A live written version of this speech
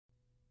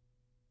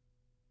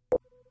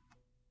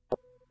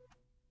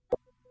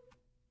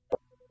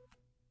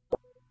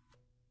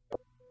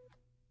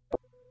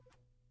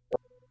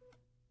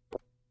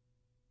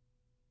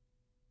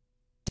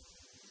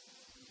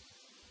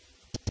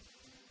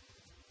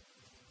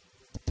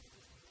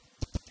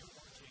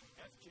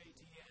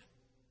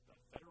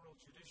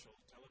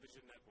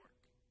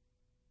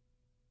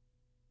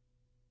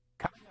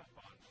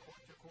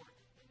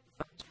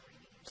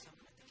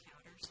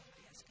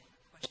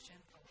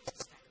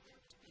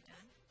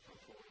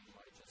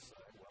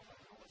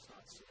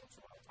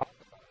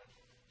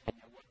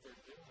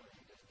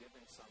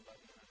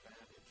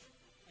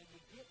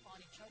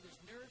on each other's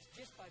nerves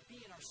just by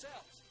being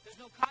ourselves. There's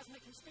no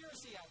cosmic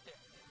conspiracy out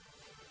there.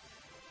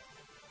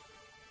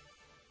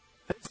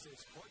 This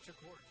is Court to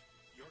Court,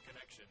 your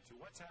connection to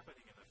what's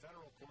happening in the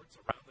federal courts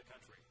around the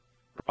country,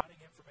 providing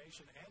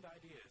information and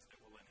ideas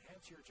that will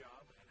enhance your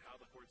job and how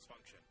the courts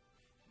function.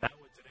 Now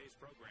with today's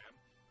program,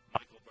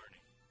 Michael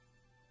Burney.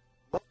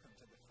 Welcome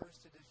to the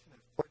first edition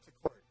of Court to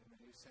Court in the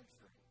new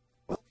century.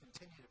 We'll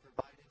continue to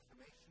provide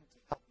information to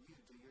help you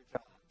do your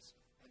jobs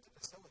and to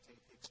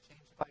facilitate the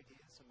exchange of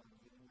ideas among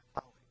you and your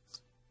colleagues.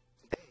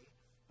 Today,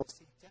 we'll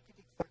see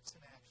deputy clerks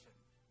in action,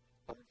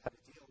 learn how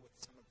to deal with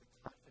some of the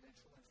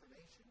confidential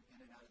information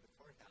in and out of the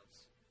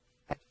courthouse,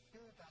 and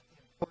hear about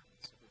the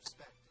importance of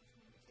respect and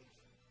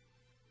communication.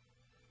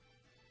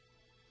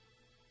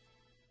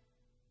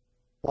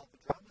 While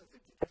the drama of the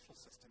judicial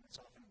system is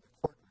often in the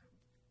courtroom,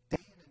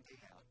 day in and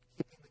day out,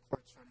 keeping the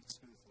courts running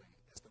smoothly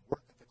is the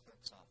work of the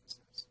clerk's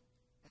offices.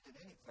 And in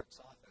any clerk's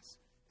office,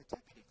 the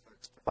deputy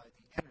clerks provide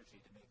the energy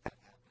to make that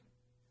happen.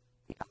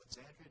 The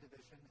Alexandria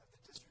Division of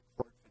the District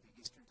Court for the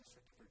Eastern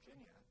District of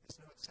Virginia is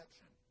no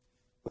exception.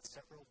 With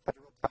several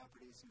federal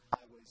properties and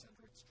highways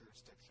under its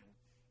jurisdiction,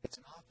 it's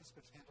an office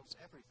which handles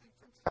everything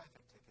from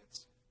traffic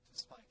tickets to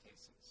spy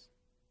cases.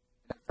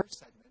 In our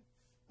first segment,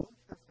 we'll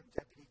hear from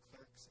deputy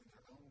clerks in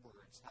their own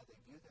words how they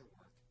view their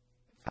work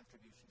and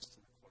contributions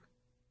to the court.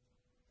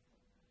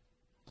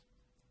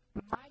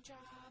 My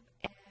job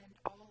and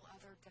all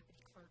other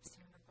deputy clerks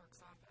here in the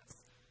clerk's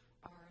office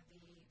are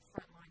the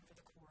front line for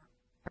the court.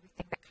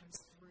 Everything that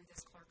comes through this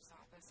clerk's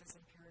office is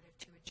imperative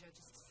to a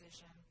judge's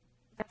decision.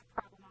 Is that a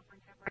problem? I'll bring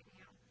it up right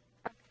now.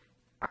 Okay.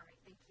 All right.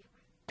 Thank you.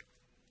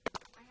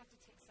 I have to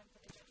take some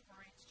for the Judge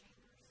Bryant's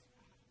chambers.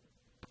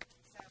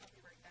 So I'll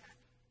be right back.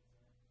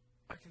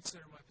 I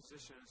consider my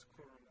position as a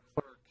courtroom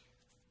clerk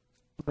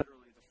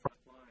literally the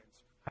front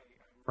lines. I'm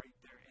right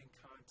there in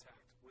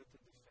contact with the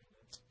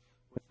defendants,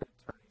 with the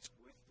attorneys,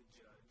 with the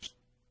judge.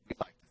 We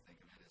like to think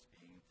of it as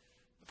being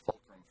the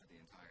fulcrum for the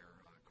entire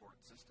court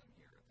system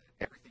here,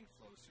 that everything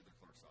flows through the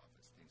clerk's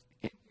office. Things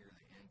begin here,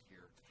 they end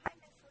here. Hi,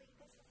 Miss Lee.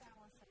 This is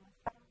Allison with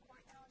Federal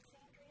Court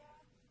Alexandria.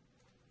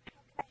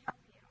 How can I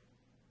help you?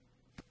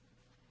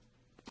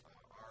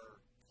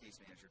 Our case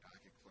manager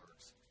docket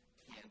clerks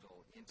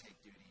handle intake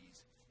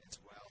duties as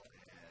well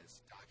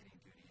as docketing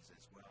duties,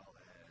 as well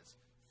as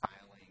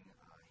filing,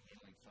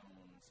 handling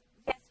phones.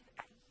 Yes,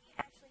 he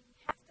actually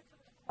has to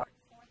come to court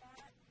for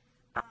that.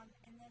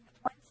 And then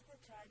once the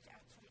judge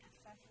actually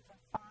assesses a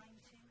fine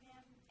to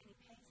him and he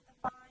pays the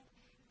fine,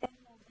 then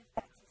he'll lift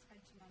that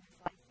suspension on his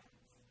license.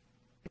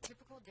 A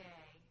typical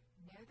day?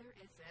 No, there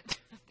isn't.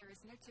 There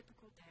is no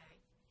typical day.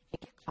 If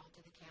you get called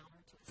to the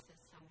counter to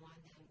assist someone,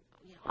 then,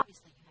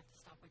 obviously you have to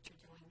stop what you're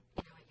doing,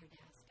 at your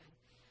desk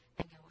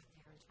and go in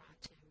there and try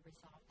to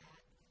resolve that.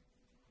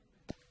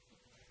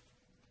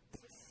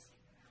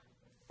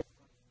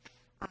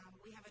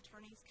 We have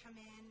attorneys come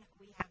in,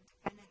 we have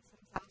defendants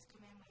themselves come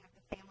in, we have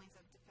the families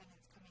of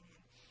defendants coming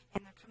in,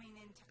 and they're coming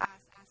in to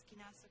us, asking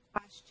us a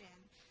question,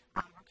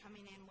 or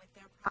coming in with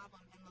their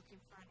problem and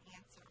looking for an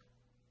answer.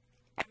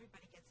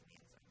 Everybody gets an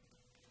answer.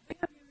 We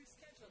have you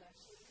rescheduled,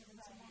 actually, to come in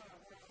tomorrow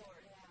for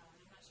court. Yeah,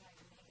 I'm not sure I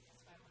can make it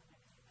this way.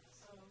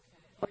 Oh,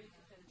 okay. Or you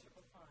can pay the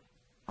triple fine.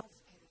 I'll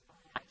just pay the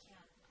fine. I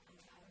can't. I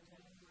don't do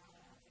anything wrong.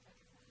 I don't think I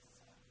can do this.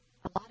 So.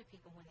 A lot of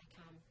people, when they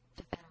come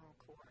to federal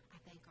court, I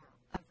think are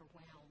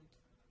overwhelmed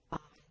by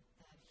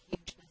the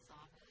hugeness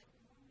of it.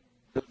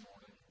 Good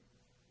morning.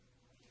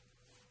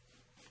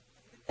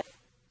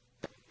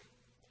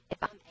 If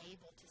I'm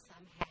able to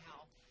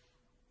somehow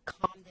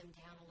calm them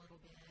down a little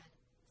bit,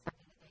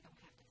 something that they don't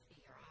have to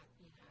fear,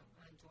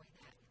 I enjoy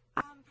that.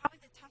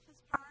 Probably the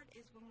toughest part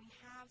is when we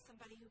have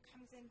somebody who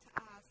comes into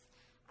us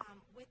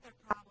with their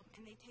problem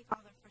and they take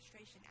all their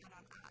frustration out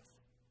on us.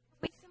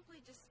 We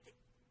simply just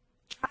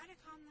try to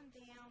calm them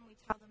down. We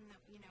tell them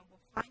that,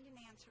 we'll find an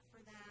answer for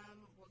them.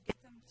 We'll get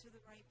them to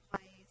the right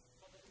place.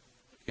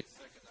 Okay,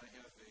 second, I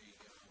have a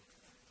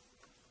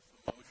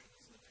motion.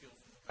 It's an appeal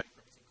from the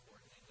bankruptcy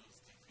court in those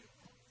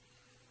detail.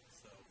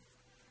 So,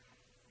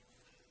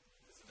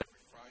 is it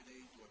every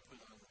Friday? Do I put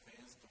it on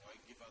advance? Do I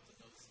give out the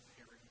notice of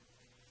hearing?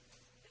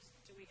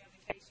 Do we have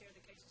the case here?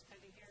 The case is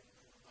pending here?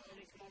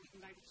 Did it come over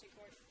from bankruptcy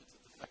court? It's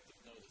a defective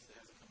notice. It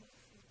hasn't come up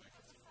from the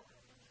bankruptcy court.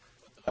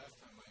 But the last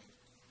time I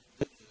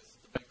did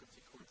this, the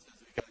bankruptcy court says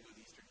we got to go to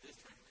the Eastern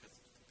District because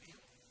it's an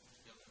appeal.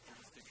 You have the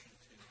jurisdiction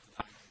to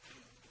deny the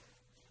appeal.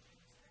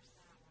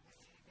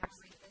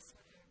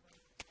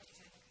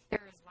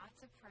 There is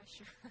lots of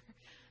pressure,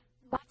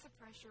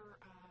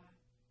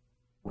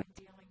 when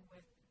dealing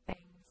with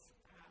things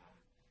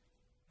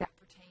that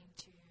pertain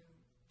to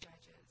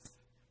judges,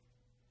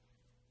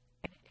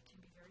 and it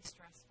can be very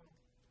stressful.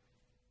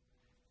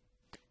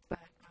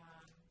 But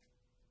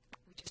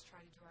we just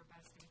try to do our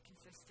best to be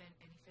consistent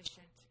and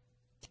efficient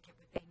to get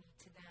what they need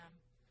to them.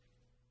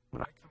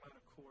 When I come out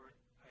of court,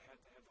 I had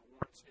to have the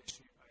warrants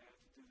issued, I had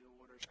to do the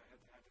orders, I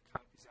had to have the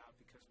copies out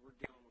because we're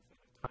dealing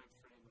within a time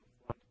frame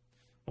of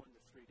 1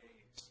 to 3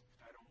 days.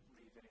 I don't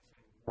leave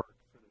anything work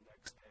for the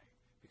next day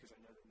because I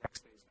know the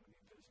next day is going to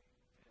be busy.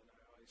 And I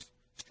always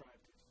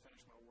strive to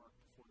finish my work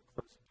before the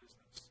close of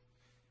business.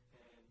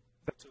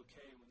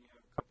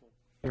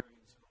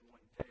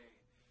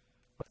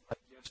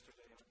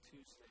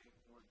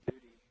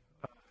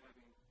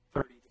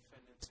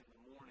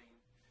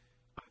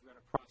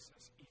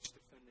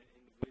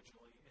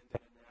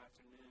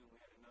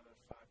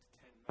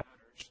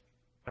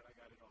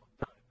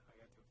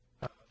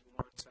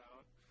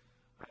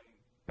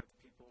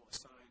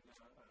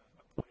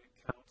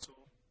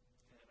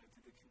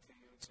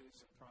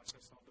 days and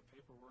process all the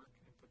paperwork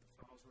and put the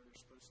files where they're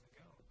supposed to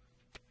go.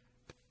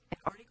 An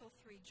Article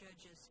 3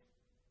 judge's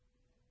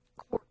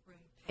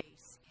courtroom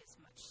pace is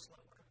much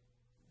slower.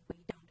 We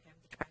don't have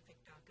the traffic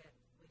docket.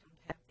 We don't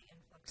have the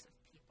influx of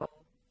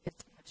people.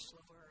 It's much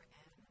slower,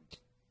 and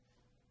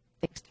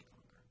things take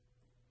longer,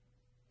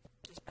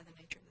 just by the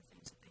nature of the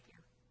things that they hear.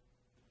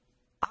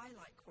 I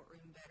like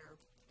courtroom better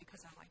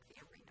because I like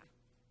the arena.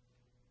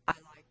 I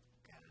like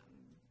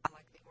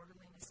the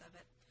orderliness of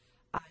it.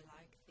 I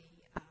like the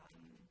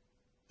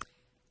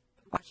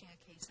watching a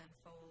case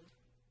unfold.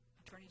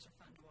 Attorneys are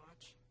fun to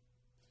watch.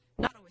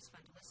 Not always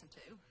fun to listen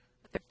to,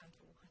 but they're fun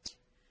to watch.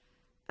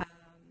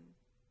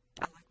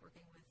 I like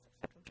working with a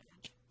federal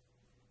judge.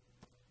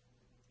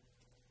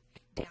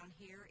 Down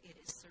here, it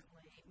is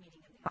certainly,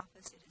 meeting in the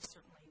office, it is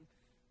certainly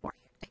more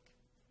hectic.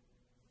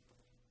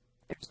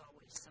 There's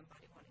always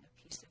somebody wanting a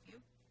piece of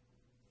you.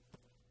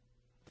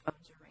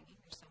 Phones are ringing.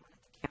 There's someone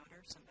at the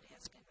counter. Somebody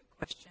asking a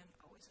question.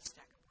 Always a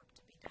stack of work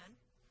to be done.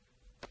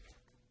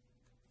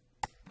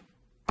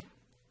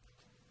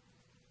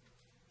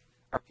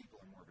 Our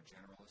people are more of a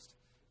generalist.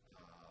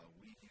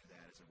 We view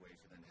that as a way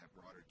for them to have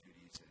broader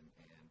duties and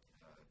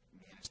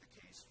manage the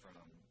case from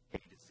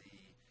A to Z,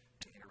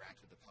 to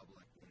interact with the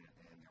public, and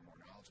they're more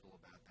knowledgeable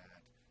about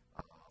that.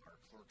 Our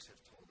clerks have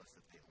told us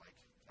that they like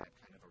that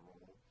kind of a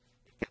role.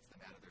 It gets them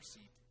out of their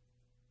seat.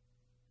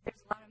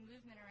 There's a lot of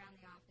movement around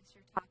the office.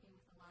 You're talking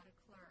with a lot of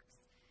clerks.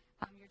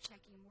 You're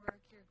checking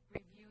work. You're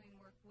reviewing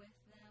work with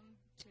them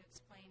to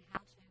explain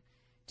how to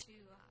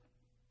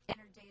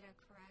enter data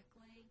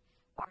correctly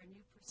or a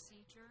new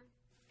procedure.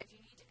 If you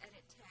need to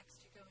edit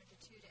text, you go into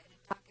 2 to edit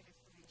docket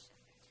information.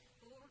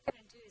 But what we're going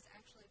to do is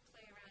actually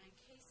play around in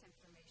case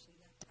information,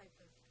 that type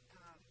of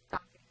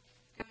docket.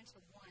 Go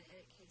into 1,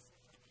 edit case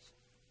information.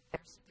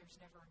 There's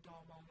never a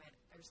dull moment.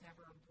 There's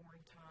never a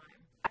boring time.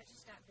 I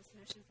just got this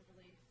motion for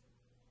relief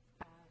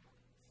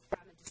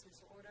from a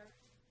dismissal order.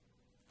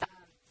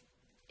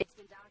 It's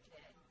been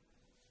docketed.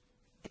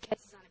 The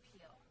case is on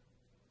appeal.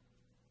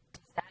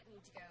 Does that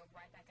need to go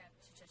right back up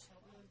to Judge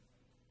Hilton?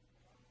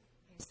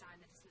 You sign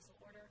the dismissal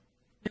order?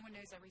 No one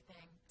knows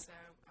everything, so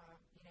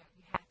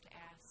you have to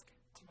ask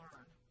to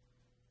learn.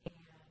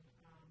 And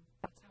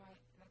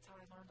that's how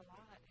I learned a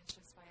lot. It's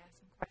just by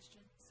asking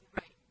questions.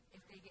 Right.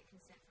 If they get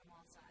consent from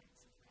all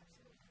sides.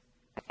 Absolutely.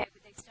 Okay,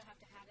 but they still have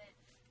to have it.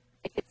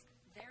 If it's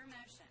their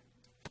motion,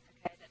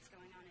 okay, that's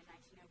going on in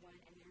 1901,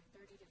 and there are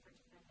 30 different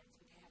defendants,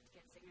 would they have to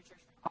get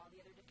signatures from all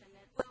the other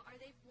defendants? Well, are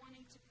they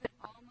wanting to put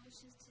all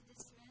motions to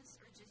dismiss,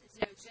 or just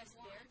Just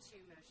their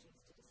 2 motions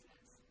to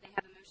dismiss. They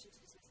have a motion to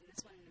dismiss in this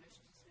one and a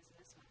motion to dismiss in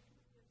this one.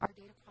 Our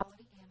data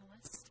quality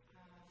analyst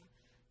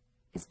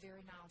is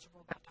very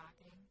knowledgeable about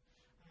docketing.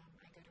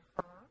 I go to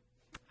her.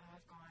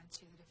 I've gone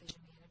to the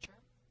division manager,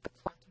 the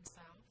clerk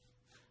himself.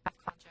 I've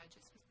called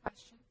judges with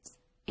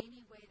questions.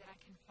 Any way that I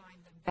can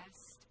find the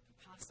best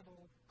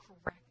possible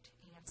correct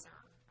answer,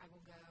 I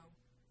will go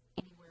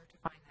anywhere to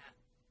find that.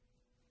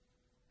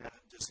 I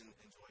just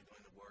enjoy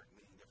doing the work,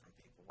 meeting different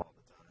people all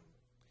the time.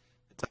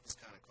 The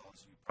toughest kind of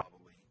calls you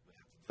probably would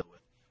have to deal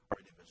with are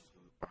individuals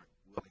who aren't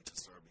willing to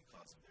serve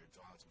because of their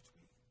jobs, which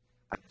we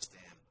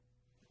understand.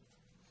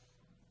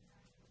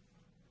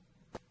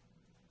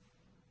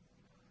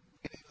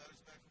 Any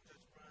letters back from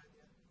Judge Bryan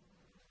yet?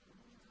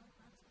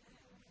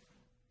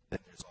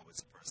 Then there's always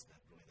a person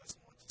that really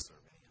doesn't want to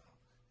serve anyhow.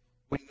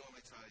 We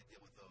normally try to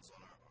deal with those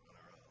on our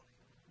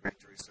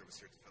grand jury service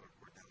here at the Federal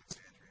Court in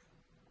Alexandria.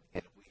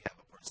 And if we have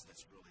a person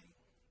that's really,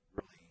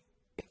 really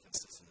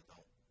inconsistent and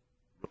don't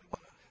really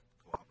want to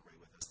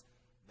cooperate with us,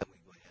 then we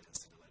go ahead and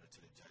send a letter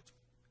to the judge.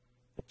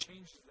 The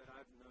changes that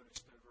I've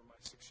noticed over my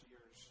 6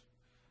 years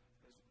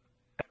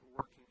at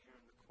working here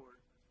in the court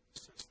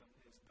system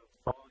is the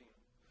volume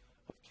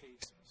of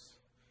cases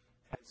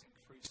has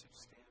increased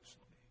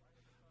substantially.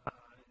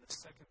 And the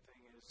second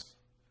thing is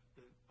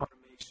the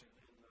automation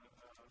in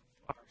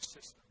our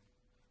system,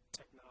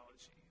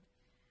 technology.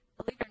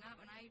 Believe it or not,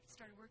 when I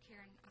started work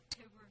here in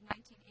October of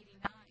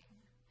 1989,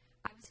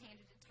 I was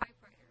handed a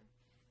typewriter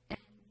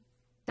and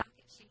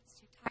docket sheets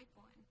to type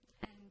on.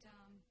 And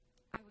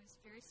I was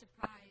very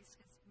surprised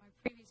because my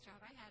previous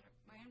job, I had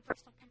my own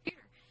personal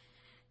computer.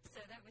 So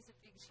that was a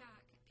big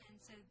shock.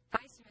 And so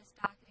vice-miss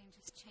docketing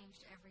just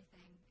changed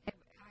everything.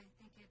 I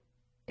think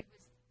it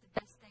was the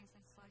best thing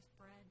since sliced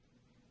bread.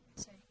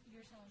 So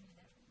you're telling me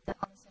that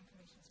all this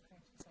information is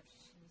correct, except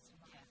she needs to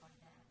modify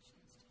that. She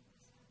needs to,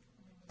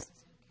 and then this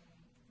is okay.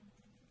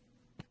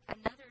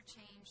 Another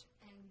change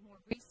in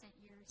more recent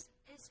years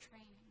is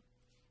training.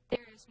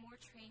 There is more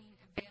training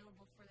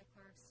available for the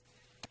clerks.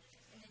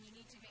 And then you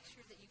need to make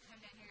sure that you come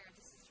down here.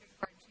 This is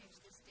required to change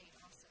this date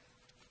also.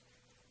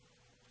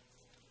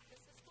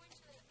 Is this going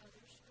to the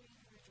other screen,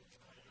 or do you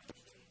want to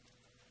actually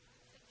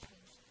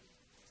change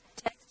the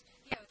text?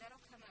 Yeah,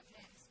 that'll come up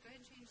next. Go ahead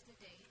and change the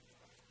date.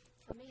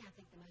 For me, I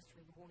think the most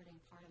rewarding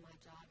part of my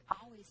job, I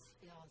always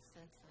feel a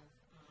sense of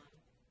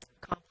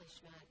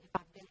accomplishment if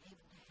I've been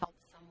able to help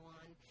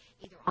someone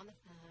either on the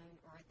phone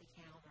or at the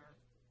counter.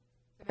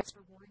 The most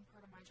rewarding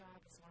part of my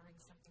job is learning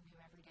something new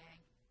every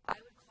day. I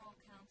would call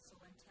counsel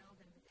and tell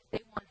them that if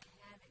they want to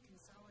have it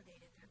consolidated,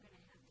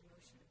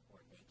 to the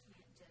court. They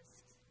can't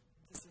just,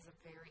 this is a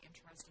very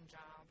interesting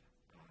job.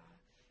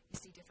 You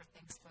see different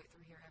things float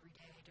through here every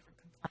day, different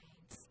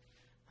complaints.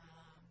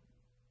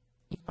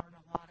 You learn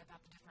a lot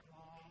about the different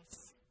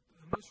laws.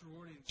 The most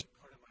rewarding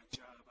part of my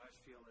job, I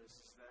feel, is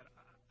that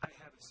I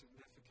have a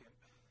significant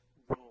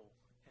role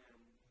in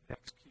the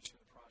execution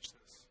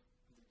process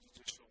of the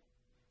judicial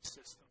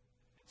system.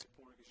 It's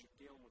important because you're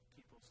dealing with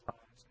people's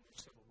lives and their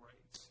civil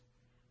rights.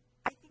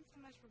 I think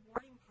the most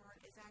rewarding part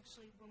is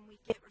actually when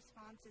we get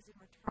responses in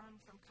return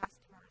from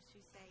customers who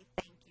say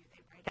thank you.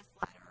 They write us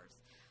letters,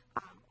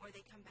 or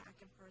they come back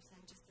in person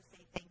just to say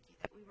thank you,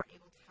 that we were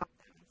able to help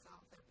them and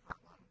solve their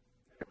problem.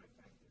 Anyway,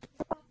 thank you.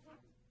 Thank you.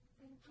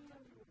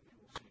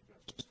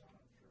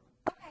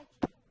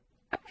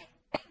 Okay,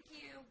 thank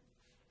you.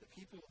 The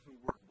people who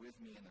work with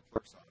me in the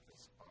clerk's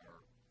office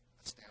are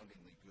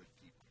astoundingly good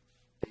people.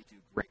 They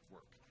do great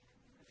work.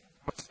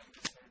 I'm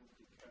concerned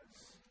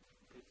because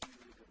they do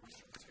need to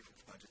research.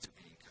 Budgets are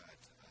being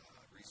cut,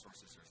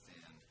 resources are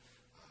thin,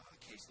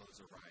 caseloads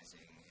are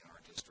rising in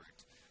our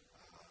district,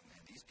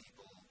 and these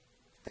people,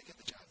 they get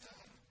the job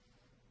done.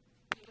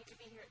 You need to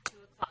be here at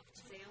 2 o'clock.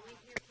 Do they only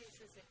hear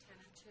cases at 10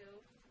 and 2?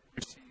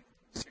 Receive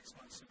 6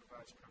 months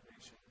supervised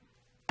probation.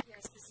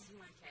 Yes, this is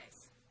my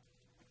case.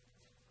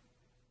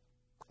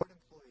 Court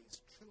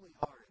employees truly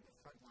are in the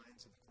front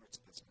lines of the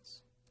court's business.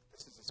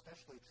 This is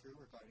especially true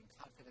regarding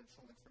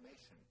confidential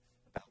information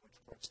about which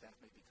court staff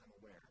may become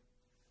aware.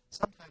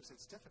 Sometimes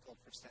it's difficult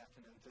for staff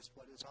to know just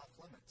what is off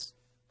limits,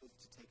 both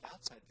to take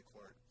outside the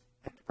court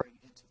and to bring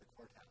into the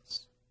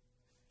courthouse.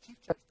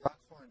 Chief Judge Brock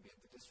Hornby of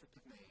the District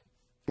of Maine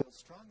feels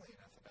strongly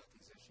enough about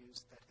these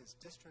issues that his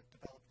district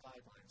developed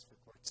guidelines for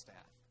court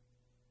staff.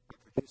 A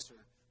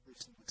producer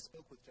recently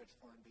spoke with Judge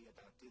Hornby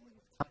about dealing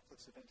with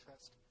conflicts of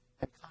interest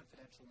and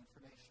confidential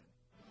information.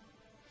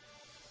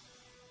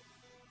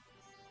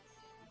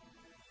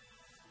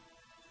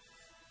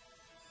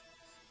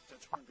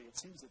 Judge Hornby, it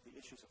seems that the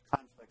issues of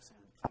conflicts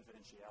and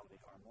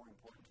confidentiality are more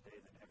important today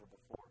than ever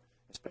before,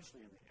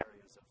 especially in the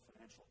areas of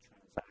financial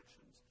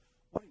transactions.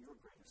 What are your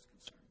greatest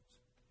concerns?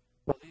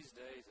 Well, these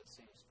days it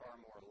seems far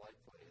more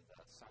likely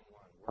that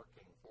someone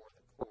working for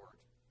the court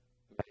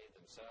may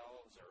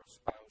themselves or a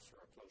spouse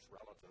or a close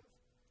relative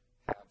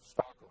have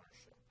stock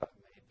ownership. That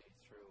may be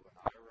through an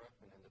IRA,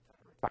 an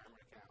independent retirement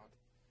account.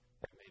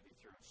 It may be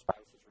through a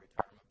spouse's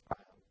retirement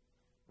plan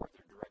where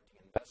they're directing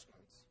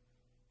investments.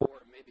 Or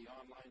it may be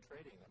online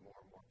trading that more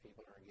and more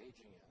people are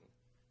engaging in.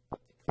 But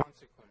the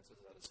consequence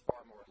is that it's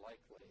far more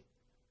likely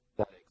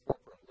that a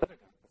corporate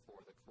litigant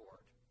before the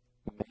court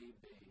may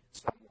be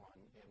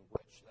someone in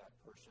which that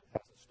person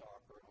has a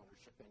stock or an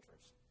ownership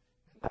interest.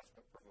 And that's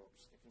what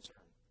provokes the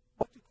concern.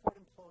 What do court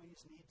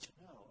employees need to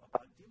know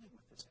about dealing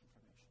with this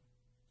information?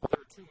 Well,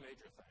 there are two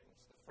major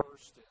things. The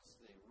first is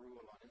the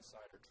rule on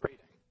insider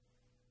trading.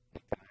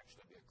 It can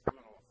actually be a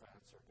criminal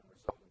offense or can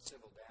result in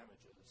civil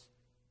damages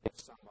if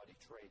somebody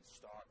trades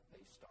stock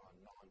based on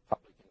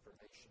non-public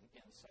information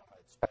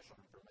inside special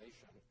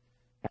information,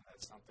 and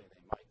that's something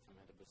they might come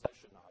into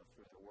possession of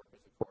through their work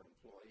as a court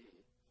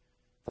employee.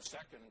 The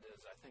second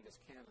is, I think, it's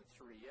Canon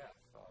 3F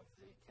of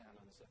the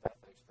Canons of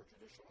Ethics for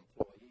Judicial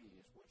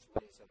Employees, which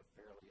lays out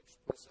fairly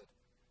explicit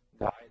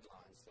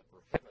guidelines that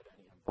prohibit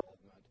any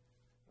involvement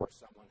where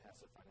someone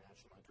has a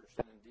financial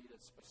interest, and indeed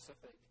it's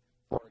specific,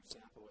 for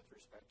example, with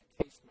respect to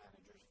case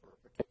managers for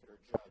a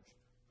particular judge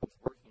who's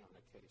working on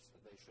a case,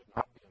 that they should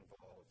not be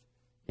involved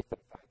if,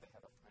 in fact, they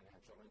have a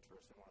financial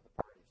interest in one of the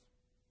parties.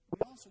 We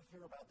also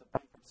hear about the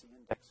bankruptcy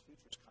index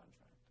futures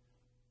contract.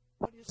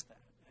 What is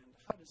that, and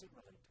how does it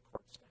relate to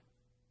court staff?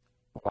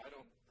 Well, I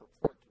don't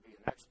purport to be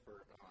an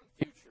expert on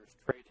futures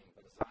trading,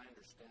 but as I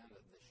understand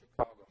it, the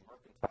Chicago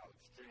Mercantile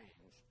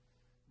Exchange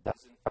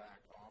does, in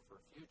fact,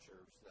 offer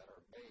futures that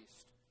are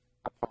based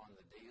upon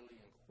the daily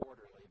and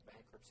quarterly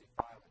bankruptcy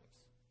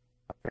filings.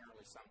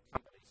 Apparently, some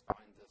companies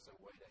find this a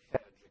way to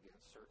hedge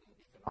against certain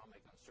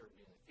economic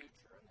uncertainty in the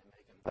future, and they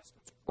make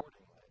investments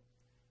accordingly.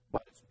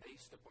 But it's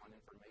based upon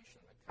information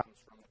that comes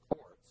from the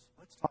courts.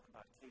 Let's talk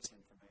about case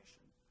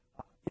information.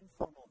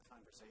 Informal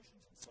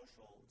conversations and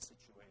social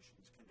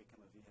situations can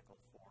become a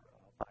vehicle for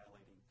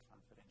violating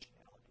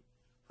confidentiality.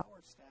 How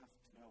are staff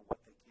to know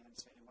what they can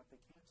say and what they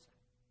can't say?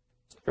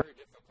 It's a very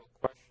difficult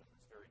question.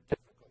 It's very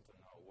difficult to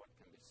know what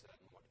can be said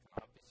and what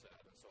cannot be said.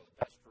 And so the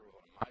best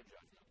rule, in my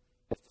judgment,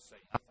 is to say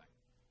nothing.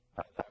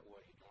 That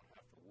way you don't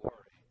have to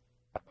worry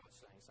about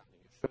saying something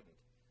you shouldn't.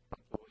 An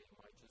employee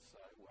might just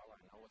say, well, I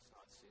know it's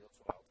not sealed,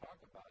 so I'll talk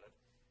about it.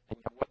 And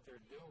yet what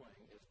they're doing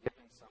is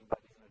giving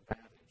somebody an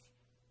advantage,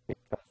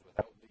 because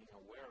without being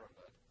aware of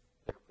it,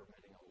 they're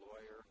permitting a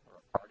lawyer or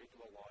a party to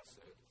a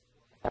lawsuit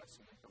to have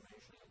some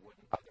information that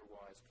wouldn't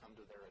otherwise come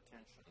to their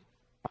attention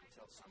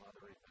until some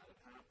other event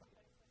had happened.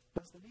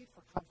 Does the need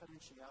for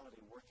confidentiality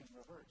work in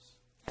reverse?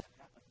 Can it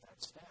happen that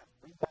staff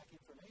bring back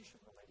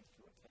information related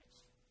to a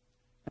case?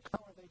 And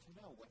how are they to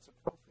know what's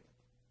appropriate?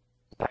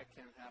 That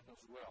can happen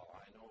as well.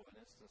 I know of an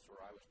instance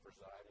where I was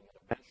presiding at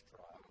a bench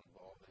trial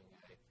involving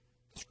a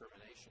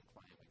discrimination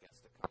claim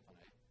against a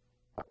company.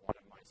 One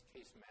of my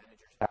case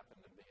managers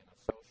happened to be in a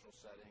social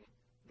setting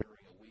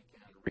during a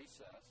weekend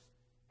recess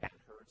and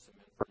heard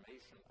some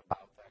information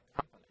about that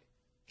company.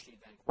 She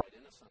then quite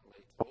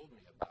innocently told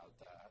me about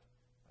that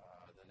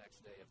the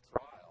next day of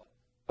trial,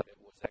 but it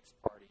was ex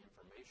parte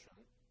information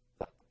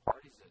that the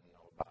parties didn't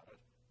know about it.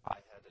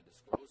 I had to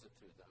disclose it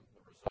to them.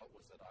 The result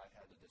was that I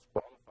had to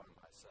disqualify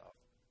myself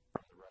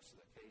from the rest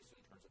of the case in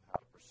terms of how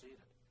it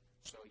proceeded.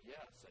 So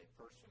yes, a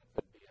person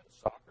could be at a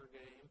soccer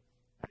game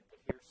and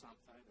could hear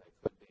something. They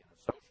could be in a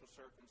social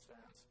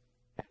circumstance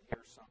and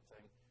hear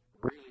something.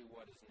 Really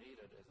what is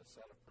needed is a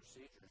set of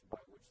procedures by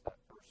which that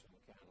person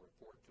can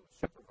report to a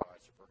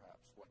supervisor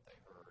perhaps what they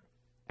heard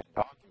and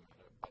document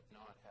it, but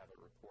not have it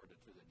reported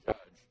to the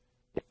judge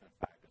if in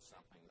fact it's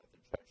something that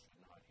the judge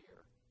should not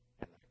hear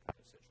in that kind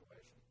of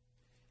situation.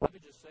 Let me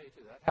just say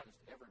too, that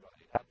happens to everybody.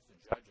 It happens to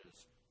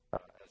judges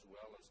as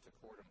well as to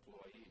court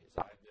employees.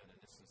 I've been in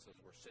instances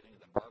where sitting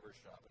in the barber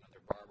shop, another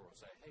barber will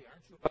say, "Hey,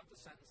 aren't you about to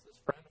sentence this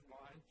friend of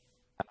mine?"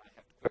 And I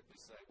have to quickly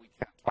say, "We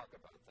can't talk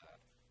about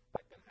that."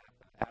 That can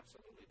happen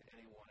absolutely to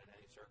anyone in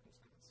any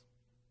circumstance.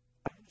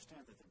 I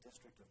understand that the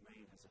District of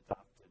Maine has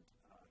adopted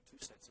two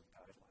sets of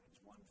guidelines,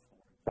 one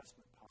for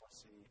investment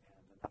policy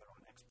and another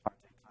on ex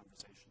parte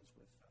conversations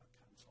with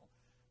counsel.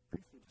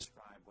 Briefly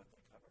describe what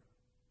they cover.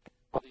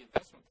 Well, the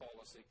investment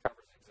policy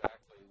covers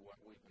exactly what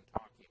we've been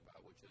talking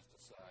about, which is to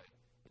say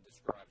it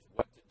describes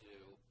what to do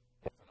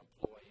if an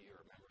employee or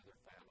a member of their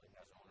family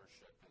has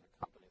ownership in a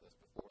company that's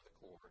before the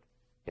court.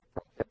 It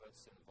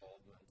prohibits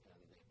involvement in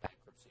the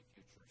bankruptcy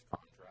futures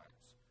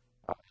contracts.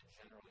 It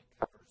generally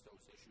covers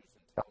those issues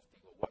and tells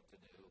people what to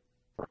do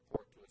to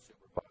report to a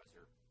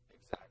supervisor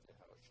exactly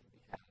how it should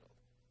be handled.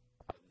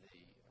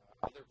 The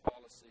other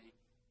policy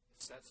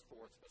sets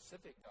forth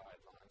specific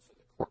guidelines so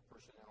the court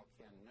personnel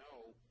can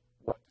know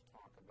what to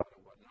talk about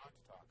and what not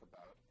to talk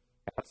about.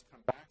 And let's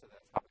come back to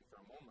that topic for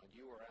a moment.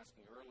 You were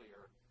asking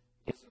earlier,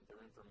 isn't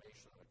there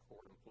information that a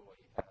court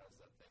employee has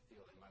that they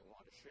feel they might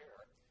want to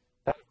share?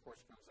 That, of course,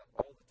 comes up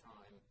all the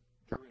time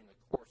during the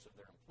course of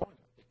their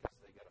employment because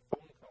they get a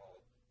phone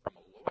call from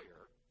a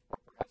lawyer or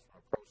perhaps from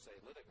a pro se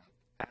litigant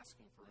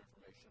asking for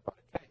information about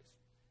a case.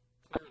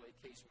 Clearly,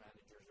 case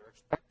managers are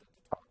expected to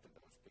talk to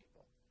those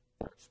people.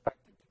 They're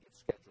expected to give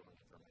scheduling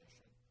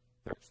information.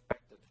 They're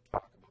expected to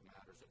talk about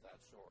matters of that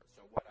sort.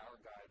 So what our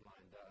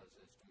guideline does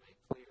is to make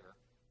clear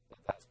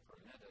that that's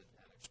permitted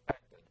and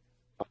expected,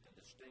 but to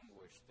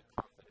distinguish the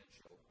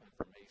confidential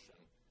information,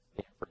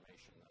 the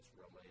information that's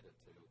related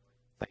to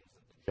things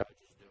that the judge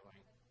is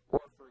doing,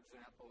 or, for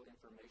example,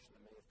 information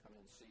that may have come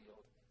in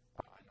sealed.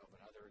 I know of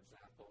another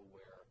example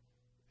where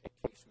a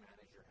case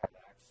manager had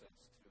access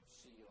to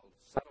sealed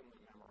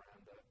settlement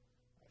memoranda.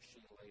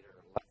 She later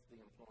left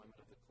the employment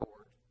of the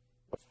court,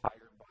 was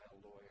hired by a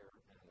lawyer,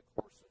 and in the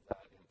course of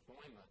that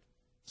employment,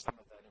 some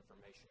of that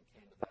information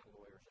came to that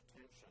lawyer's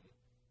attention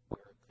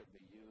where it could be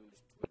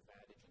used to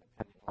advantage in a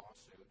pending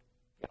lawsuit.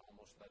 It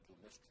almost led to a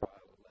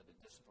mistrial. It led to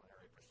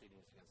disciplinary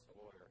proceedings against the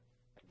lawyer.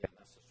 Again,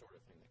 that's the sort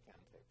of thing that can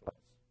take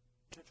place.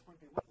 Judge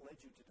Hornby, what led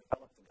you to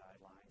develop the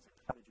guidelines and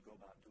how did you go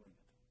about doing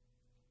it?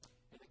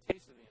 In the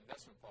case of the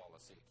investment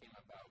policy, it came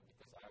about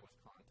because I was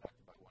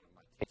contacted by one of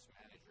my case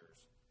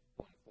managers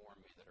who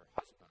informed me that her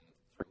husband,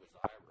 through his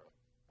IRA,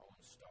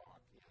 owned stock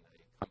in a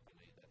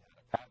company that had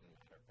a patent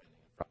matter pending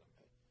in front of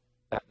me.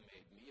 That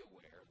made me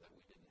aware that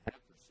we didn't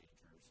have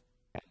procedures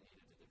and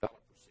needed to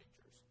develop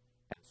procedures.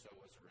 And so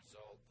as a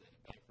result, the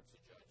bankruptcy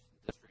judges and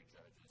district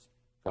judges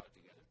got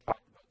together,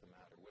 talked about the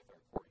matter with our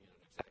court unit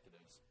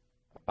executives.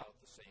 About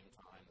the same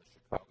time, the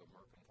Chicago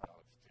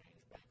Mercantile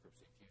Exchange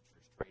Bankruptcy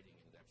Futures Trading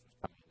Index was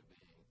coming into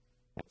being.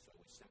 And so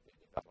we simply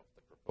developed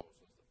the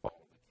proposals that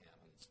follow the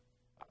canons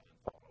and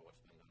follow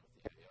what's been done with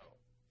the AO.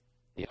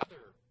 The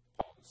other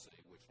policy,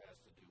 which has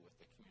to do with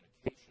the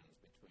communications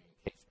between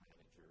case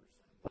managers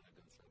and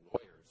litigants or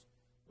lawyers,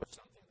 was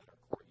something that our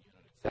court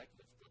unit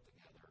executives put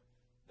together.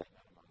 They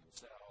met among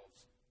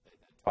themselves. They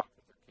then talked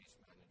with their case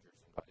managers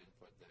and got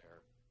input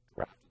there,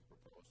 drafted the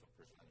proposal,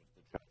 presented to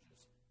the judges,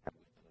 and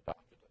we then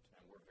adopted it.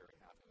 And we're very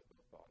happy with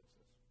both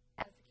policies.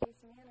 As a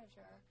case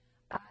manager,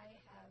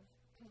 I have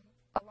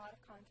a lot of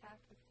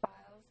contact with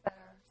files that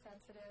are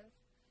sensitive.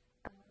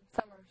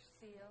 Some are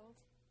sealed.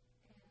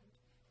 And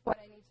what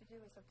I need to do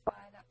is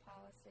apply that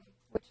policy,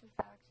 which in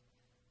fact,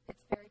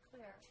 it's very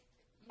clear.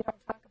 You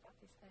don't talk about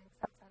these things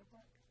outside of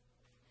work.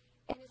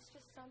 And it's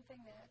just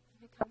something that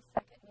becomes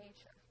second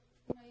nature.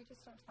 You know, you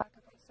just don't talk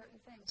about certain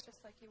things,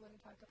 just like you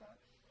wouldn't talk about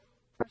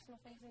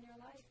personal things in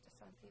your life to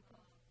some people.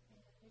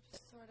 You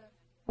just sort of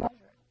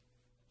measure it.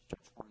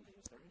 Judge Hornby,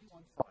 is there any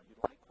one thought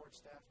you'd like court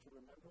staff to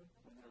remember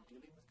when they're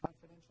dealing with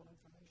confidential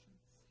information?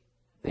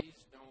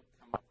 These don't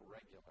come up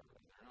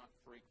regularly. They're not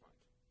frequent.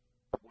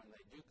 But when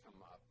they do come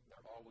up,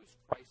 they're always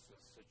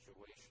crisis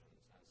situations.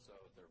 And so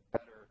they're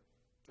better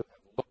to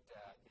have looked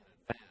at in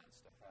advance,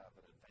 to have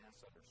an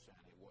advanced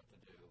understanding of what to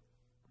do,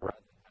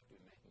 rather than have to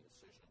be making a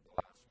decision at the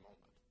last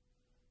moment.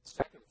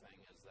 Second thing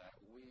is that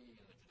we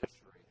in the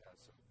judiciary have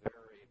some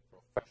very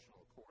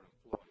professional court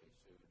employees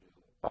who do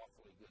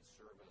awfully good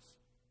service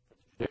for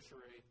the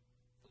judiciary,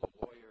 for the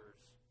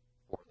lawyers,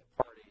 for the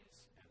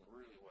parties, and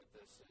really what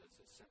this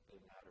is simply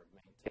a matter of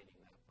maintaining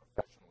that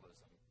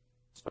professionalism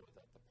so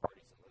that the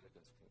parties and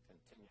litigants can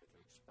continue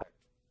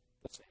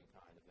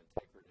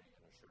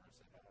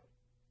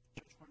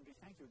Hornby,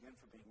 thank you again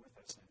for being with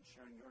us and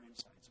sharing your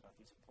insights about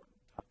these important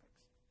topics.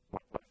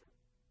 My pleasure.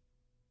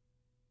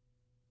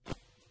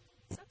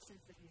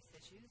 Substance abuse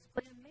issues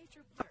play a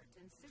major part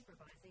in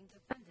supervising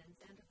defendants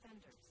and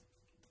offenders.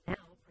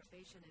 Now,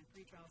 probation and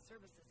pretrial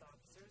services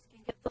officers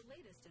can get the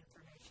latest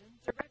information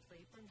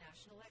directly from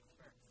national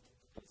experts.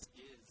 This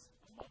is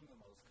among the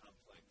most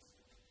complex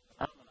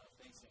phenomena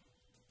facing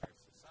our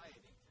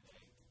society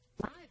today.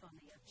 Live on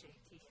the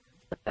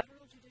FJTN, the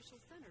Federal Judicial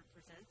Center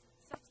presents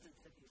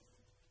Substance Abuse,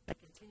 a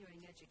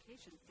continuing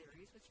education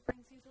series which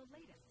brings you the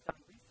latest on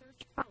research,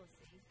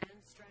 policy, and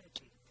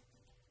strategies.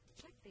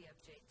 Check the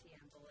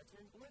FJTN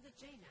Bulletin or the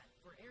JNet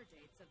for air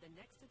dates of the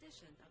next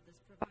edition of this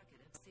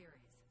provocative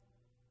series.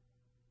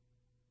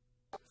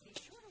 Be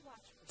sure to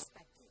watch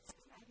Perspectives,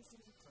 a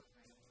magazine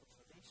program for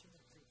probation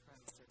and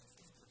pretrial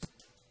services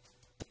personnel.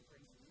 They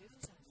bring you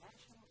news on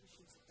national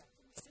issues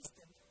affecting the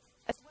system,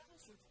 as well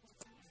as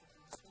reports and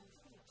interviews from the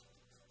field.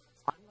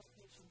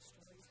 On-location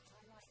stories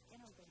highlight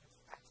innovative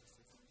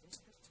practices in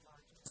districts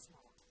large and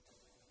small.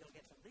 You'll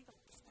get the legal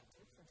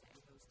perspective from the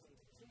AO's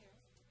David Adair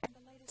and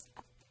the latest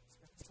updates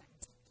for the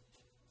sentencing.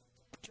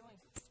 Join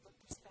us for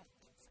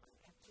Perspectives on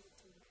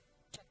FJTN.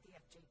 Check the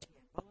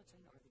FJTN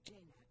Bulletin or the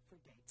JNet for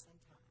dates and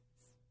times.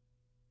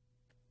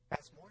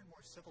 As more and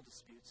more civil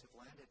disputes have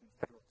landed in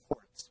federal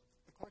courts,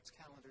 the courts'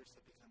 calendars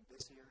have become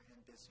busier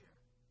and busier.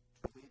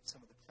 To relieve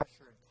some of the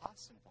pressure and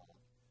costs involved,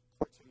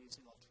 courts are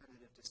using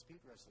alternative dispute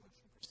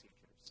resolution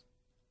procedures.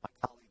 My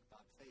colleague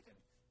Bob Fagan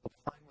will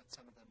define what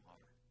some of them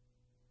are.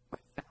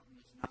 My fountain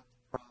is not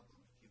the problem.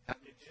 You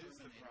have It is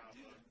the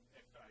problem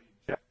if I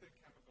inject the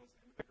chemicals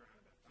into the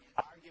ground.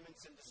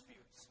 Arguments and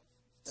disputes.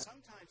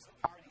 Sometimes the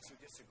parties who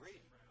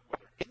disagree,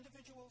 whether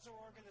individuals or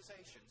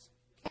organizations,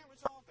 can't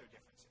resolve their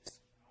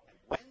differences. And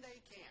when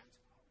they can't,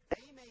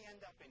 they may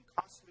end up in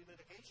costly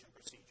litigation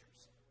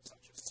procedures,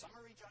 such as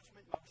summary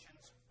judgment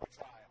motions or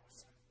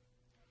trials.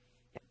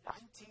 In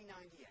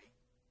 1998,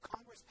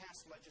 Congress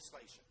passed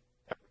legislation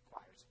that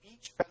requires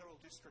each federal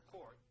district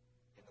court,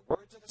 in the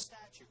words of the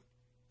statute,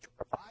 to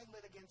provide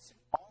litigants in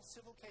all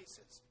civil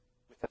cases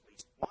with at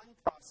least one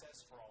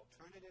process for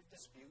alternative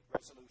dispute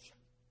resolution,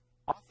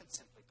 often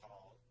simply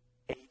called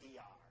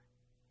ADR.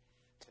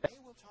 Today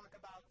we'll talk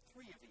about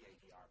three of the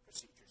ADR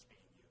procedures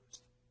being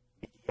used: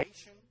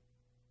 mediation,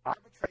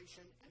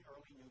 arbitration, and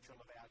early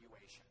neutral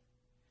evaluation.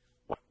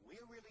 What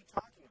we're really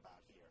talking about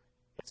here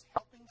is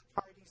helping the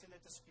parties in a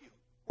dispute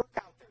work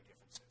out their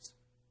differences,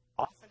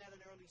 often at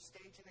an early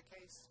stage in a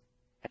case,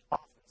 and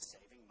often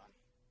saving money.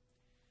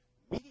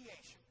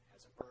 Mediation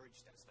has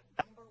emerged as the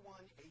 #1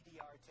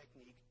 ADR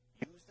technique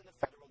used in the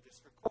federal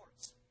district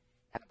courts,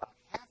 and about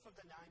half of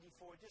the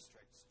 94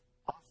 districts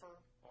offer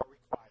or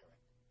require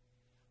it.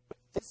 With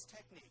this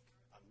technique,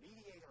 a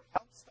mediator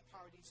helps the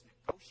parties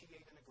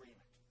negotiate an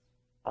agreement.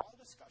 All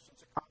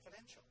discussions are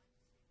confidential.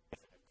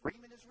 If an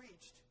agreement is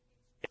reached,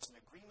 it's an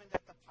agreement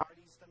that the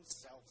parties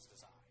themselves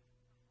design.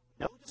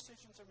 No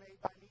decisions are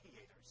made by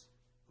mediators,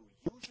 who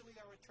usually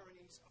are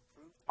attorneys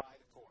approved by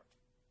the court.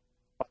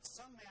 But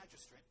some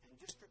magistrate and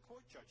district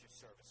court judges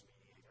serve as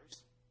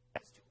mediators,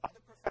 as do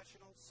other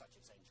professionals such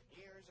as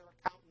engineers or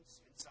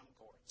accountants in some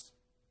courts.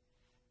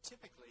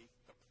 Typically,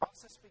 the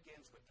process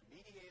begins with the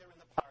mediator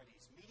and the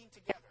parties meeting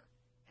together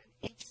and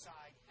each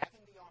side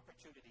having the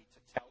opportunity to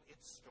tell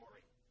its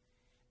story.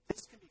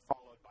 This can be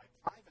followed by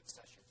private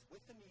sessions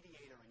with the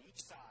mediator and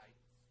each side,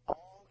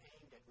 all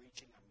aimed at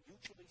reaching a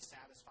mutually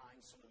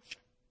satisfying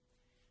solution.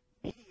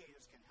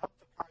 Mediators can help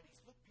the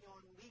parties look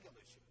beyond legal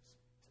issues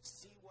to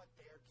see what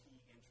their key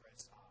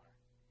interests are.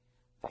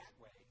 That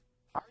way,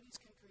 parties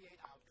can create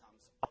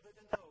outcomes other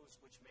than those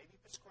which may be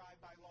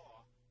prescribed by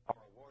law or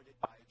awarded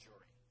by a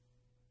jury.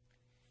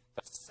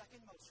 The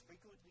second most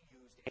frequently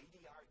used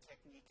ADR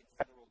technique in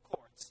federal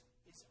courts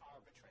is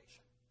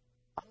arbitration.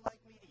 Unlike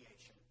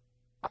mediation,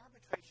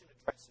 arbitration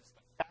addresses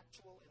the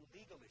factual and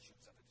legal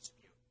issues of a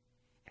dispute,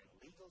 and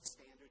legal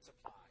standards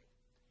apply.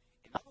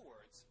 In other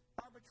words,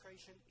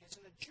 arbitration is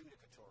an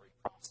adjudicatory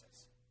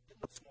process.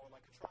 It looks more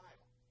like a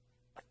trial,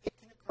 but it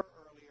can occur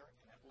earlier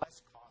and at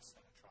less cost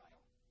than a trial.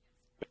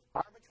 With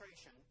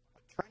arbitration,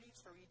 attorneys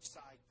for each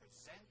side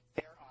present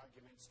their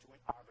arguments to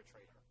an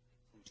arbitrator,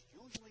 who's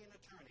usually an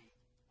attorney,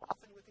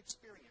 often with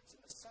experience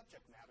in the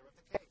subject matter of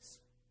the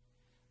case.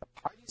 The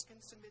parties can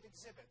submit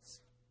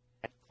exhibits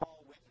and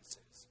call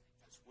witnesses,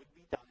 as would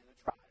be done in a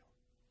trial.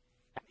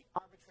 And the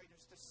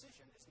arbitrator's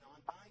decision is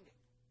non-binding.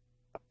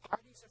 The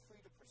parties are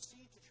free to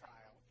proceed to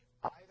trial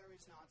if either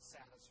is not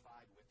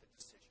satisfied with the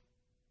decision.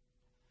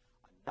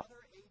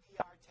 Another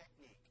ADR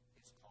technique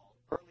is called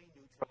early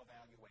neutral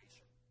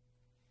evaluation.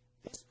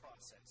 This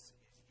process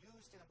is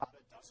used in about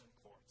a dozen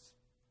courts.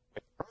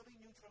 With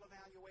early neutral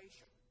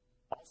evaluation,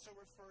 also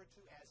referred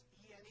to as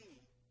E&E,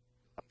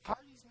 the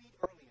parties meet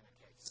early in a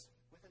case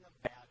with an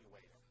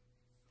evaluator.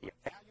 The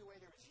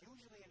evaluator is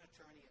usually an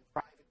attorney in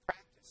private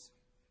practice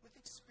with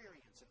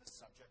experience in the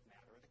subject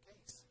matter of the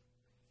case.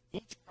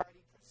 Each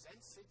party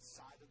presents its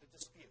side of the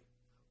dispute,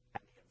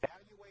 and the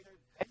evaluator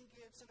then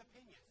gives an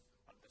opinion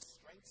of the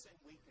strengths and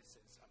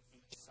weaknesses of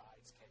each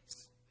side's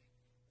case.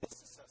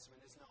 This assessment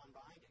is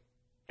non-binding.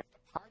 If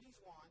the parties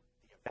want,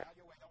 the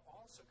evaluator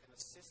also can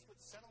assist with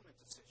settlement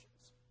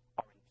decisions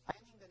or in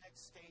planning the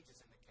next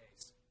stages in the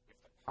case if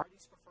the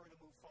parties prefer to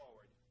move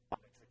forward on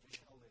the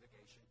traditional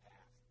litigation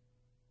path.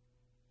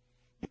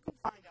 You can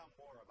find out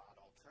more about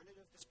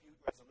alternative dispute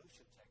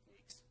resolution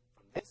techniques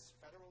from this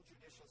Federal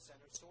Judicial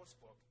Center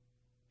sourcebook,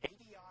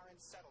 ADR and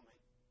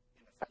Settlement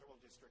in the Federal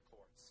District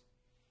Courts.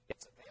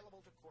 It's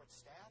available to court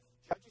staff,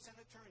 judges, and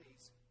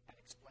attorneys, and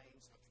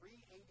explains the 3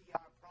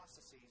 ADR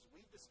processes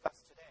we've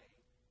discussed today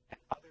and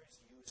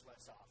others used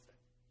less often.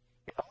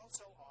 It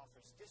also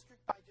offers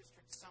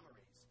district-by-district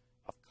summaries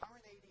of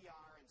current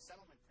ADR and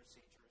settlement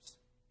procedures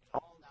in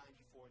all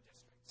 94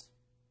 districts.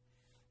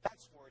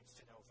 That's words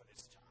to know for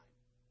this time.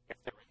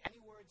 If there are any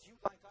words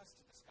you'd like us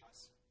to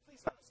discuss,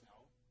 please let us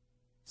know.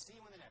 See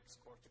you in the next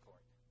Court to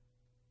Court.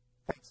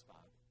 Thanks,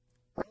 Bob.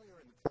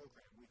 Earlier in the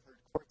program, we heard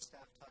court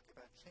staff talk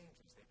about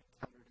changes they've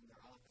encountered in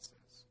their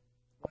offices.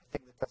 One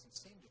thing that doesn't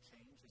seem to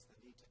change is the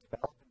need to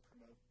develop and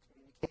promote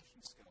communication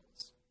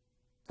skills.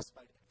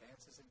 Despite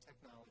advances in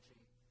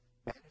technology,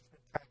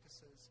 management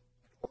practices,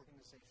 and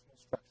organizational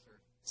structure,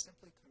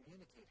 simply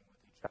communicating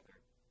with each other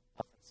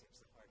often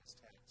seems the hardest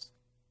task.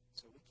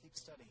 So we keep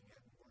studying it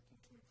and working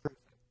to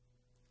improve it.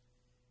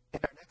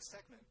 In our next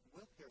segment,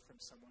 we'll hear from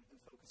someone who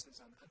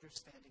focuses on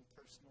understanding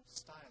personal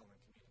style in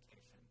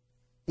communication.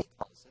 He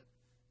calls it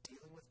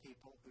dealing with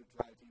people who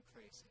drive you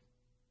crazy.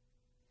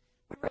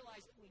 We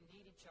realize that we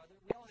need each other.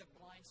 We all have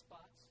blind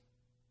spots.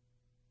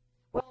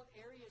 We all have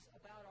areas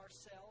about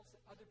ourselves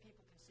that other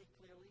people can see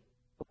clearly,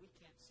 but we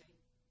can't see.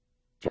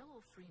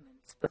 Joel Freeman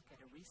spoke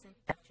at a recent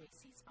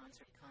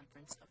FJC-sponsored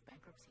conference of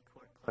bankruptcy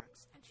court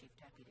clerks and chief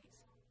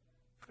deputies.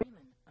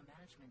 Freeman, a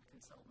management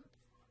consultant,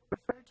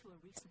 referred to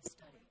a recent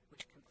study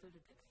which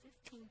concluded that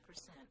 15%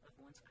 of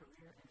one's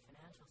career and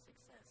financial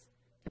success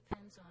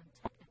depends on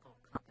technical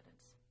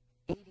competence.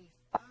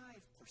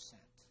 85%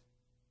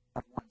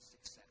 of one's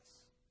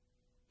success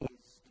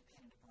is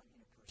dependent upon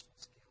interpersonal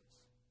skills.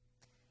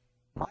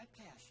 My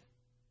passion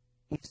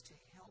is to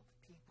help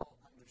people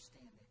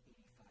understand that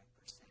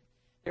 85%.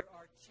 There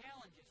are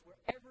challenges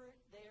wherever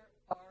there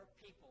are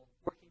people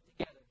working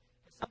together.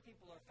 And some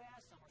people are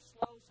fast, some are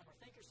slow, some are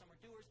thinkers, some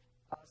are doers.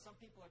 Some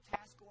people are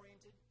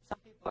task-oriented, some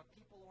people are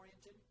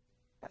people-oriented.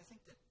 I think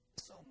that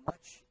so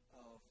much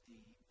of the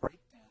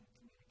breakdown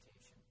in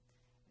communication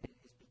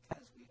is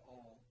because we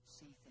all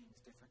see things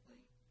differently,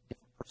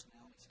 different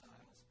personality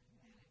styles,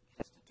 and it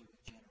has to do with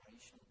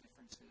generational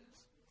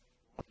differences,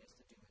 it has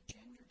to do with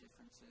gender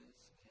differences,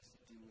 it has to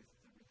do with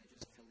the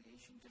religious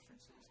affiliation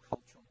differences,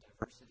 cultural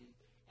diversity.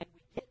 And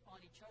we get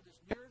on each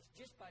other's nerves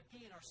just by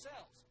being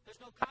ourselves.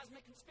 There's no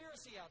cosmic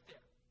conspiracy out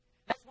there.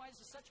 That's why this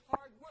is such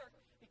hard work,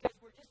 because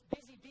we're just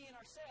busy being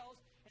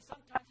ourselves, and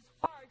sometimes it's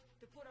hard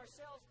to put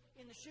ourselves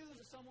in the shoes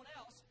of someone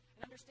else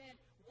and understand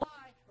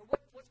why or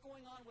what's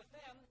going on with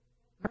them.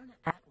 Myrna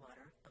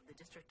Atwater of the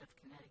District of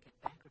Connecticut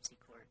Bankruptcy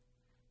Court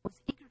was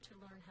eager to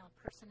learn how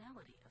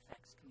personality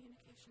affects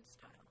communication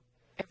style.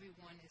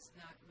 Everyone is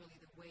not really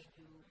the way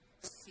you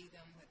see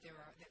them,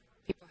 that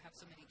people have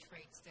so many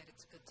traits that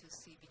it's good to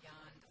see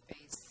beyond the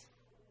face.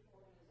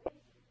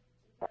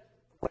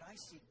 What I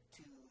seek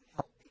to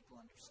help people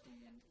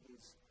understand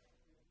is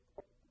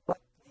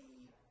what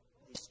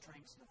the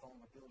strengths and the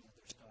vulnerabilities of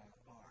their style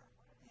are,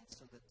 and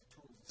so that the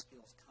tools and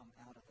skills come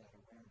out of that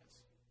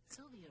awareness.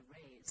 Sylvia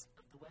Reyes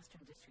of the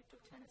Western District of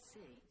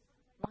Tennessee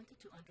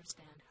wanted to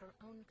understand her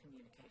own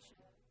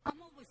communication. I'm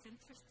always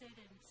interested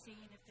in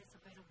seeing if there's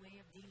a better way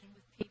of dealing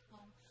with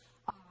people,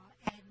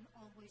 and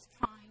always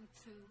trying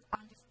to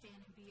understand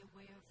and be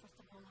aware, first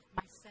of all, of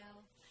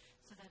myself,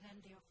 so that then,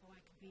 therefore,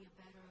 I can be a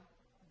better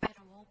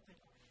open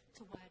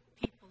to what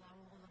people are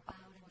all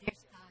about and their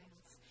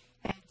styles,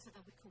 and so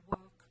that we could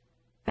work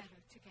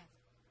better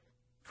together.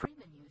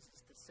 Freeman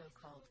uses the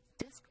so-called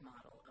DISC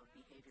model of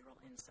behavioral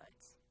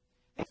insights.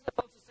 These are the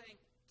folks who are saying,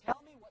 tell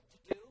me what to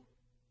do,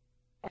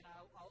 and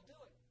I'll do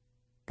it.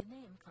 The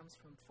name comes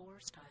from 4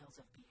 styles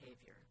of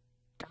behavior: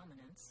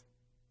 dominance,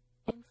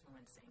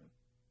 influencing,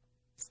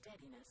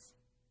 steadiness,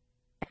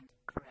 and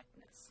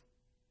correctness.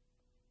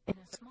 In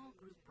a small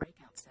group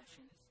breakout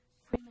session,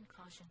 Freeman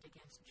cautioned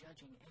against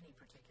judging any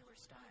particular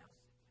style.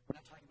 We're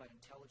not talking about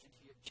intelligence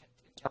here.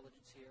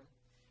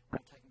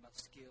 We're not talking about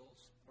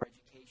skills or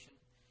education.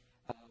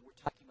 We're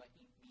talking about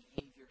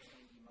behavior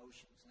and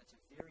emotions, and that's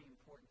a very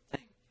important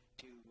thing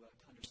to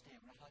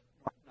understand.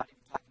 We're not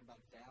even talking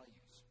about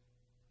values.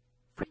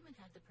 Freeman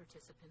had the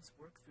participants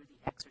work through the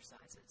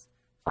exercises,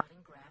 plotting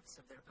graphs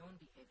of their own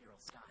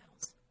behavioral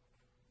styles.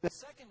 The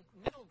second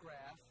middle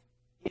graph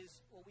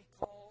is what we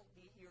call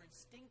your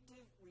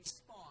instinctive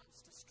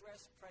response to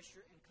stress,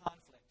 pressure, and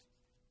conflict.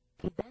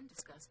 He then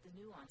discussed the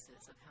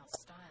nuances of how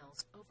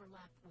styles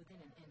overlap within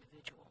an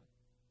individual.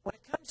 When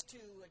it comes to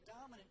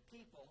dominant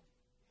people,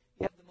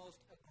 you have the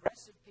most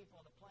aggressive people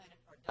on the planet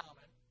are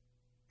dominant.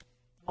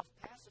 The most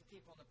passive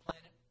people on the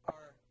planet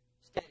are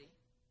steady.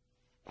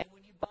 And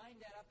when you bind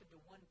that up into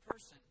one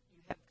person, you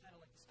have kind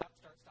of like the stop,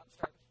 start,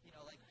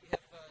 like you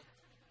have...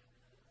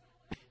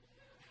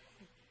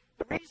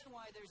 The reason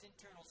why there's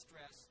internal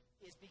stress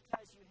is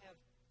because you have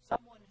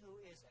someone who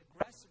is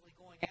aggressively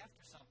going after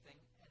something,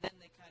 and then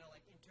they kind of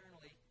like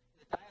internally,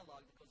 the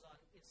dialogue that goes on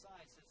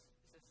inside says,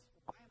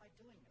 why am I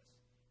doing this?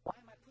 Why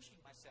am I pushing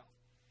myself?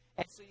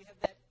 And so you have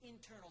that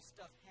internal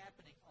stuff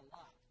happening a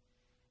lot.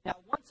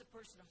 Now, once a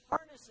person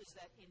harnesses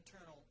that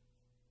internal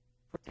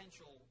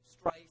potential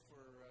strife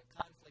or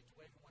conflict,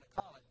 whatever you want to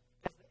call it,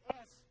 because the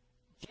S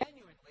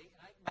genuinely,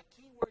 and my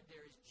key word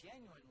there is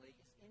genuinely,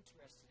 is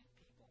interested in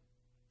people.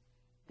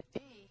 The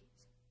D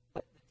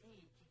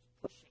keeps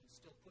pushing,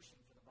 still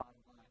pushing for the bottom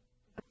line.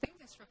 The thing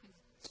that struck me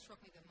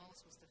the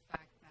most was the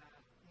fact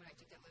that when I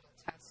took that little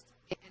test,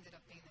 it ended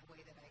up being the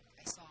way that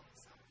I saw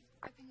myself.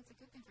 I think it's a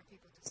good thing for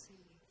people to see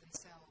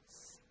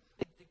themselves.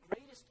 The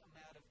greatest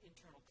amount of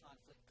internal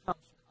conflict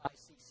comes from the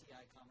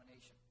ICCI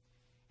combination.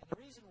 And the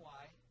reason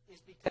why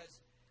is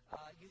because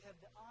you have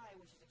the I,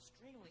 which is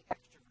extremely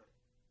extroverted.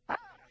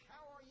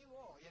 How are you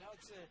all?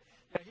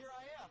 Here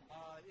I am.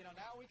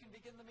 Now we can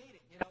begin the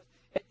meeting.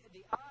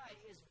 The I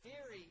is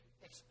very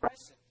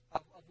expressive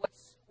of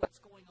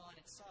what's going on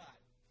inside.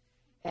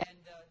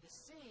 And the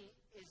C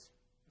is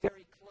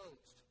very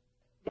closed.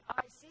 The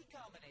IC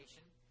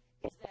combination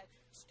is that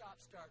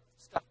stop-start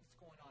stuff that's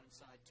going on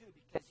inside, too,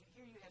 because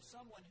here you have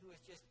someone who is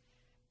just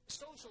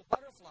social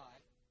butterfly,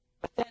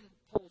 but then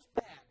pulls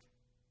back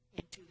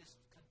into this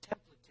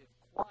contemplative,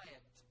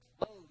 quiet,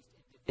 closed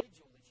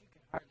individual that you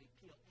can hardly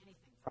peel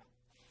anything from.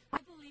 I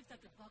believe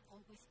that the book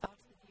always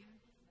starts with you.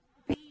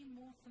 Being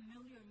more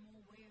familiar and more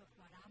aware of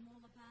what I'm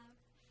all about,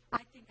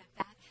 I think that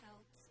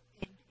helps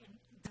in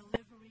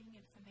delivering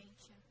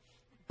information.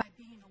 By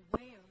being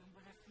aware of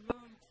what I've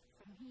learned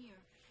from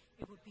here,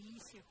 it would be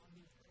easier for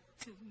me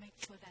to make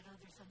sure that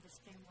others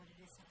understand what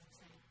it is that I'm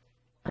saying.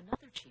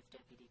 Another Chief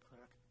Deputy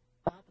Clerk,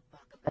 Bob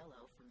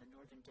Bacabello from the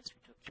Northern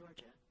District of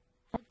Georgia,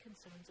 had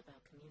concerns about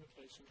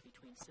communication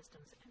between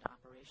systems and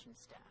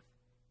operations staff.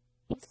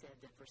 He said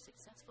that for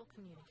successful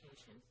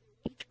communication,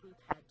 each group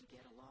had to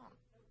get along.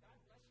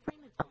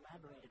 Freeman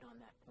elaborated on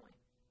that point,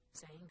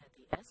 saying that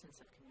the essence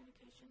of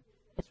communication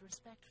is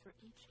respect for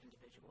each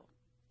individual.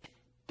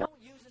 Don't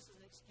use this as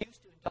an excuse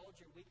to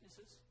indulge your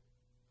weaknesses.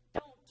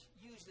 Don't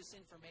use this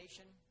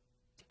information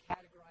to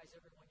categorize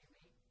everyone you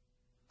meet.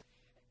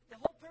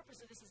 The whole purpose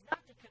of this is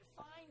not to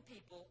confine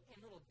people in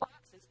little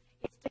boxes.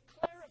 It's to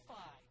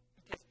clarify,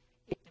 because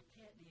the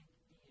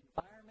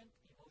environment,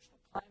 the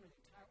emotional climate of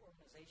the entire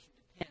organization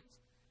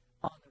depends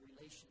on the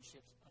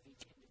relationships of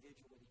each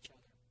individual with each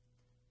other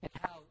and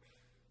how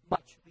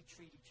much we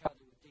treat each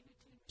other with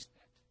dignity and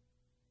respect.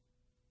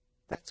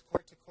 That's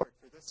Court to Court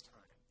for this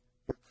time.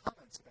 Your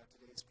comments about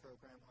today's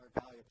program are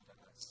valuable to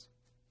us.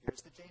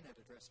 Here's the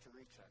JNet address to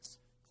reach us.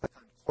 Click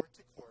on Court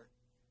to Court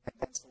and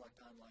then select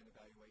Online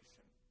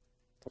Evaluation.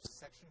 There's a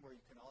section where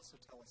you can also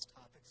tell us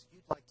topics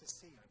you'd like to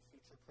see on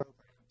future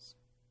programs.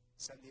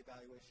 Send the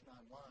evaluation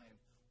online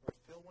or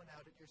fill one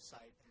out at your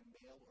site and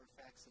mail or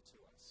fax it to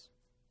us.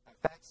 My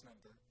fax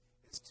number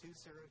is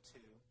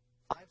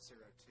 202-502-4088.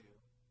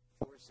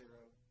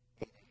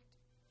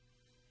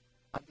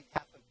 On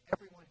behalf of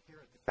everyone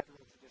here at the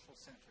Federal Judicial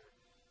Center,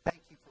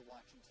 thank you for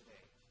watching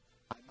today.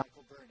 I'm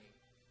Michael Burney.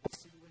 We'll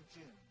see you in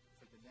June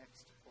for the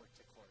next Court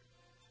to Court.